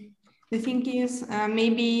 The thing is,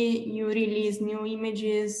 maybe you release new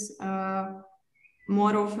images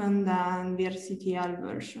more often than VirtCTL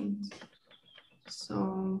versions.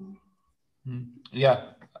 So.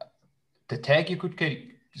 Yeah, the tag you could get,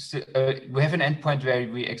 we have an endpoint where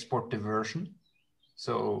we export the version.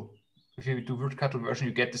 So if you do VirtCutl version,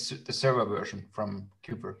 you get the server version from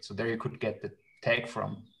KubeVirt. So there you could get the tag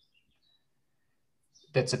from.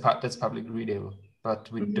 That's public readable, but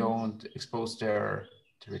we don't expose the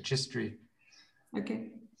registry. Okay.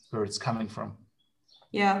 Where it's coming from.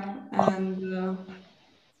 Yeah, and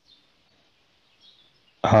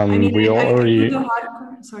I mean, we already.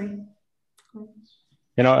 Sorry.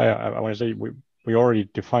 You know, I want to say we already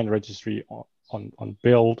defined registry on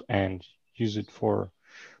build and use it for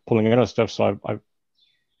pulling other stuff. So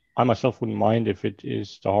I myself wouldn't mind if it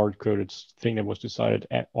is the hard coded thing that was decided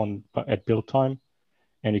at build time,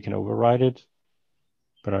 and you can override it.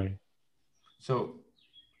 But so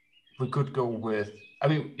we could go with, I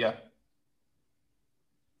mean, yeah.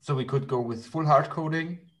 So we could go with full hard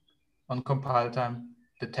coding on compile time,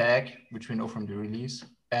 the tag, which we know from the release,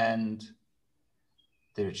 and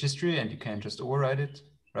the registry, and you can just override it,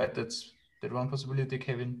 right? That's that one possibility,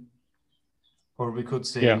 Kevin. Or we could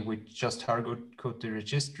say we just hard code the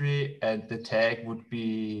registry, and the tag would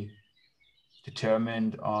be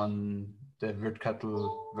determined on the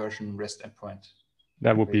VirtCutl version REST endpoint.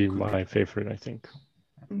 That would be my favorite, I think.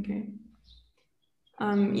 Okay.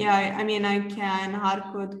 Yeah, I mean, I can hard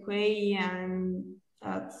code Quay, and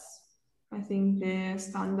that's, I think, the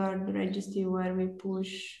standard registry where we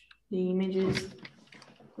push the images.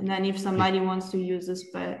 And then if somebody wants to use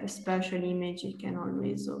a special image, it can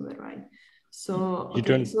always override. So,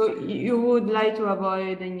 okay, so you would like to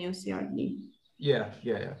avoid a new CRD? Yeah.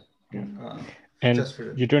 And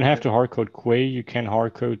you don't have to hard code Quay. You can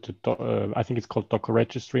hard code the, I think it's called Docker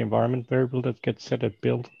registry environment variable that gets set at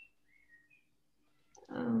build.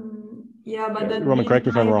 Yeah, but that Roman, correct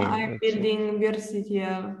me if I'm wrong. I'm building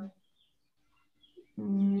VirtCTL.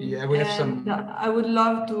 Yeah, we have some. I would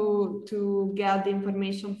love to get the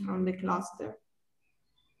information from the cluster.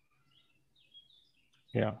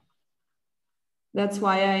 Yeah. That's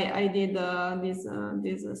why I did this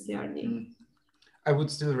CRD. I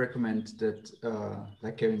would still recommend that,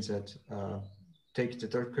 like Kevin said, take the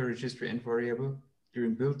Docker registry end variable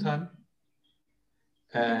during build time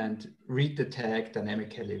and read the tag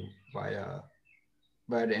dynamically via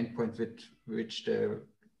the endpoint with which the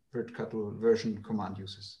VirtCutl version command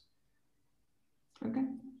uses. Okay.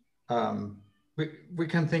 We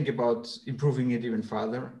can think about improving it even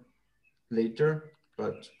further later,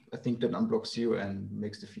 but I think that unblocks you and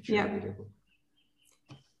makes the feature available.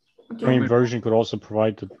 Okay. I mean, version could also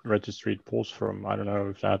provide the registry it pulls from. I don't know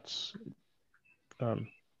if that's something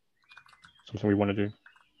we want to do.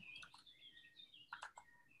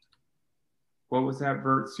 What was that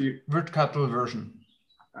VirtCutl version?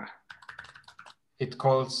 It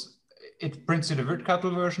calls it prints you the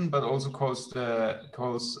virtcatl version, but also calls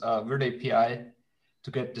Virt API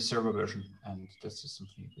to get the server version, and that's just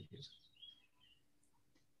something you could use.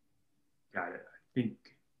 Got it. I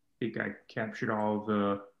think I captured all of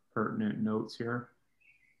the pertinent notes here.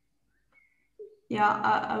 Yeah,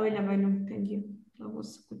 I will have a look. Thank you. That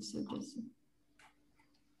was a good suggestion.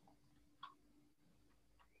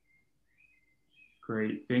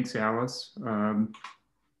 Great. Thanks, Alice.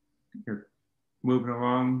 You're moving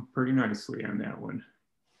along pretty nicely on that one.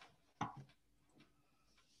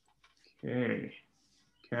 Okay.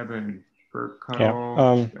 Kevin, for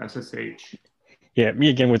cuddle, SSH. Yeah, me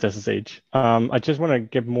again with SSH. I just want to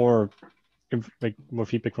get more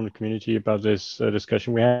feedback from the community about this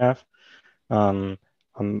discussion we have. I'm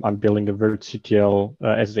building the virtctl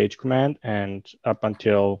SSH command, and up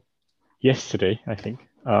until yesterday, I think,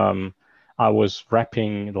 I was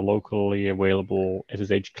wrapping the locally available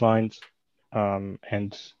SSH client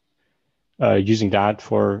and using that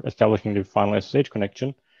for establishing the final SSH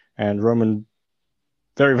connection. And Roman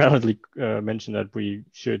very validly mentioned that we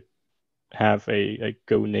should have a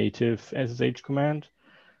go native SSH command.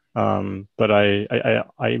 But I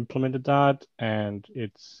implemented that, and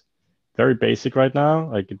it's very basic right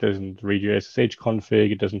now. Like, it doesn't read your SSH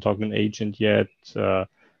config. It doesn't talk to an agent yet.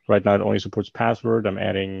 Right now, it only supports password. I'm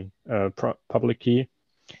adding public key.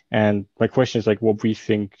 And my question is, like, what we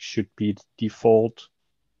think should be the default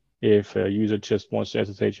if a user just wants to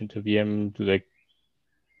SSH into VM. Do they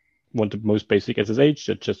want the most basic SSH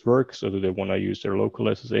that just works, or do they want to use their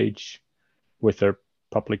local SSH with their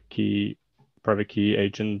public key, private key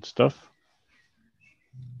agent stuff?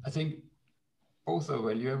 I think both are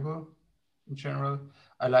valuable in general.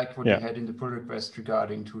 I like what you had in the pull request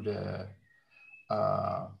regarding to the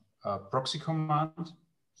proxy command,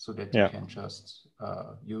 so that you can just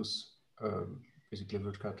use basically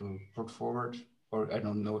virtcatl port forward, or I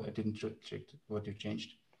don't know, I didn't check what you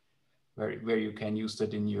changed, where you can use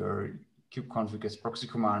that in your kubeconfig as proxy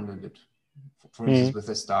command, and it, for instance, with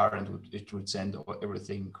a star, and it would send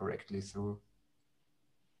everything correctly through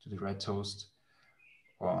to the right host.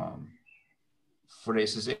 For the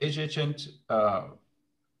SSH agent, what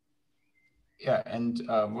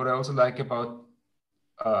I also like about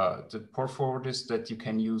the port forward is that you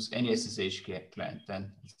can use any SSH client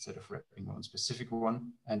then, instead of wrapping one specific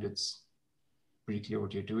one, and it's pretty clear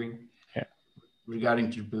what you're doing. Yeah.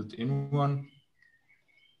 Regarding to built-in one,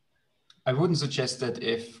 I wouldn't suggest that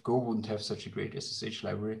if Go wouldn't have such a great SSH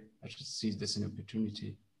library. I just see this an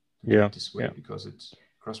opportunity to do it this way, because it's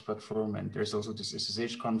cross-platform, and there's also this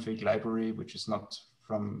SSH config library, which is not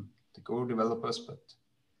from the Go developers, but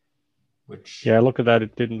which... Yeah, I looked at that.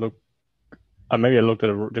 It didn't look... maybe I looked at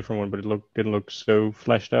a different one, but it didn't look so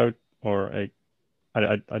fleshed out, or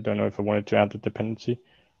I don't know if I wanted to add the dependency.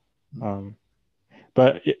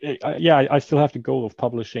 But I still have the goal of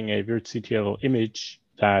publishing a virtctl image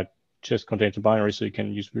that just contains a binary, so you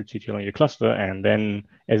can use virtctl in your cluster, and then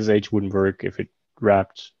SSH wouldn't work if it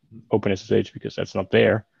wrapped OpenSSH, because that's not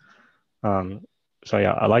there. So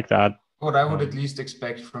yeah, I like that. What I would at least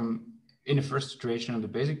expect from, in the first iteration of the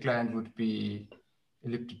basic client, would be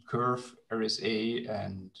elliptic curve, RSA,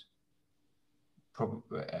 and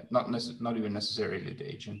probably not even necessarily the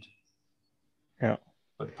agent. Yeah.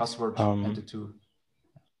 But password and the two.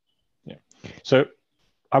 Yeah. So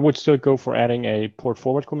I would still go for adding a port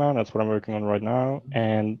forward command. That's what I'm working on right now,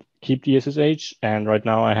 and keep the SSH. And right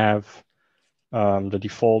now I have the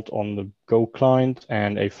default on the Go client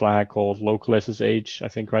and a flag called local SSH, I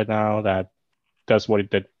think right now, that does what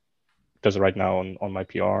it does right now on my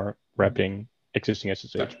PR, wrapping existing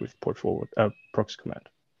SSH with port forward proxy command.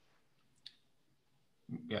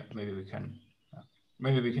 Yeah, maybe we can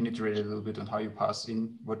iterate a little bit on how you pass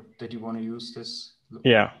in what that you want to use this.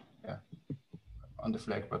 Yeah. On the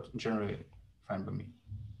flag, but generally fine by me.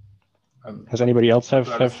 Has anybody else have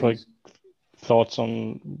like thoughts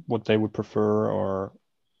on what they would prefer or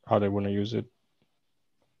how they want to use it?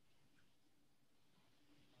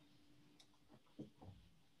 I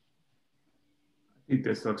think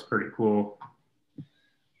this looks pretty cool.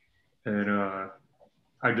 And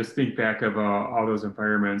I just think back of all those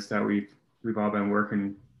environments that we've all been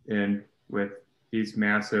working in with these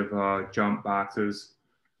massive jump boxes.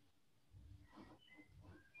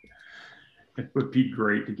 It would be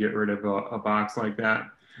great to get rid of a box like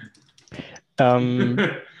that.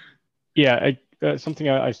 Yeah, something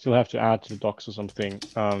I still have to add to the docs or something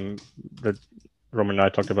that Roman and I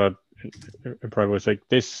talked about in private was like,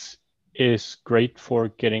 this is great for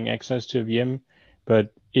getting access to a VM,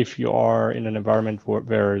 but if you are in an environment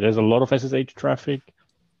where there's a lot of SSH traffic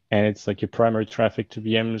and it's like your primary traffic to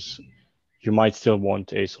VMs, you might still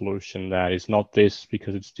want a solution that is not this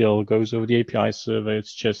because it still goes over the API server.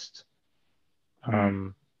 It's just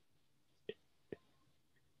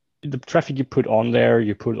the traffic you put on there,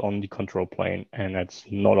 you put on the control plane, and that's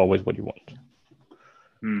not always what you want.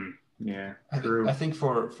 Yeah, true. I think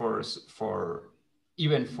for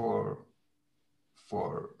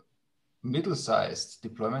middle-sized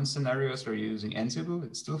deployment scenarios where you're using Ansible,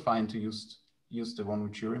 it's still fine to use the one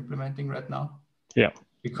which you're implementing right now. Yeah.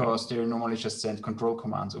 Because they normally just send control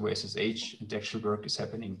commands over SSH, and the actual work is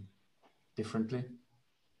happening differently.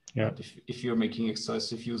 Yeah. But if you're making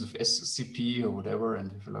excessive use of SCP or whatever,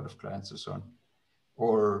 and have a lot of clients and so on,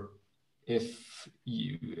 or if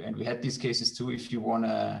you, and we had these cases too, if you want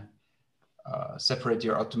to separate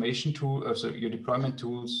your automation tool, so your deployment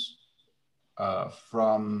tools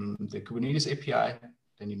from the Kubernetes API,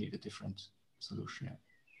 then you need a different solution.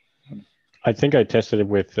 Yeah. I think I tested it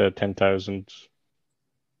with 5,000,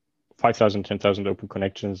 10,000 open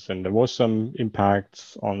connections, and there was some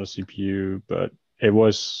impact on the CPU, but it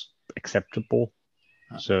was acceptable.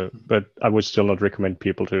 So, but I would still not recommend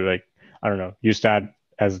people to, like, I don't know, use that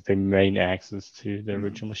as the main access to the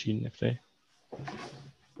virtual machine if they.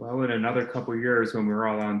 Well, in another couple of years, when we're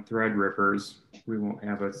all on Threadrippers, we won't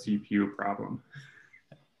have a CPU problem.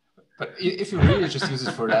 But if you really just use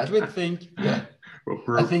it for that, I would think, yeah. We'll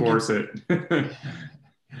brute force it.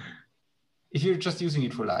 If you're just using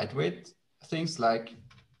it for lightweight things like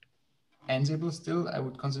Ansible still, I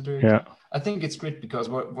would consider it. Yeah. I think it's great because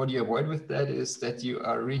what you avoid with that is that you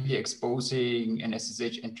are really exposing an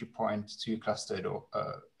SSH entry point to your cluster at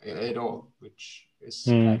all, which is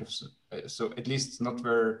kind of, so at least not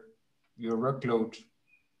where your workload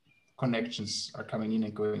connections are coming in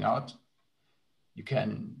and going out. You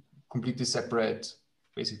can completely separate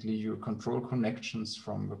basically your control connections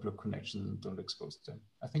from workload connections and don't expose them.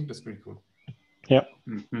 I think that's pretty cool. Yeah.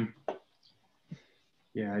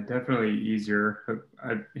 Yeah, definitely easier.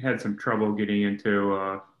 I had some trouble getting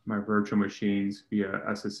into my virtual machines via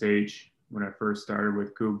SSH when I first started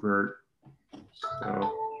with KubeVirt.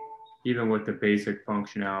 So even with the basic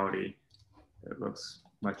functionality, it looks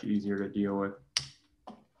much easier to deal with.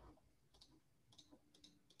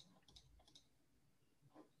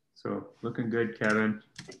 So looking good, Kevin.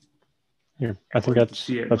 Yeah, I think that's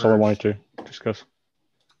all I wanted to discuss.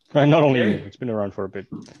 Not only me, it's been around for a bit.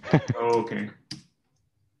 Okay.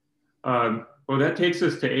 Well, that takes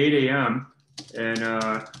us to 8 a.m. and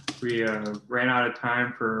we ran out of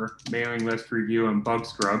time for mailing list review and bug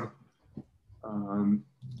scrub.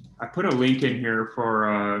 I put a link in here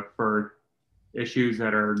for issues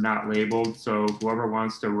that are not labeled, so whoever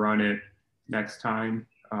wants to run it next time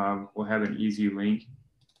will have an easy link.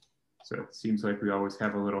 So it seems like we always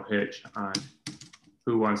have a little hitch on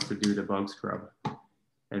who wants to do the bug scrub.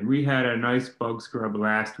 And we had a nice bug scrub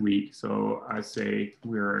last week, so I say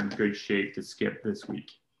we're in good shape to skip this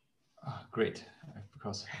week. Oh, great,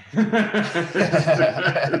 because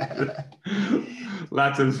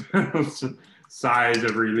lots of sighs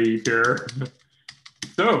of relief here.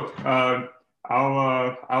 So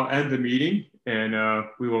I'll end the meeting, and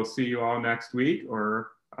we will see you all next week,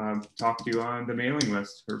 or talk to you on the mailing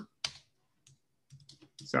list.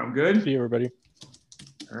 Sound good? See you, everybody.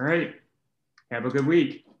 All right. Have a good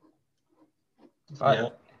week. Bye. Yeah.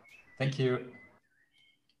 Thank you.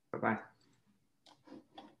 Bye-bye.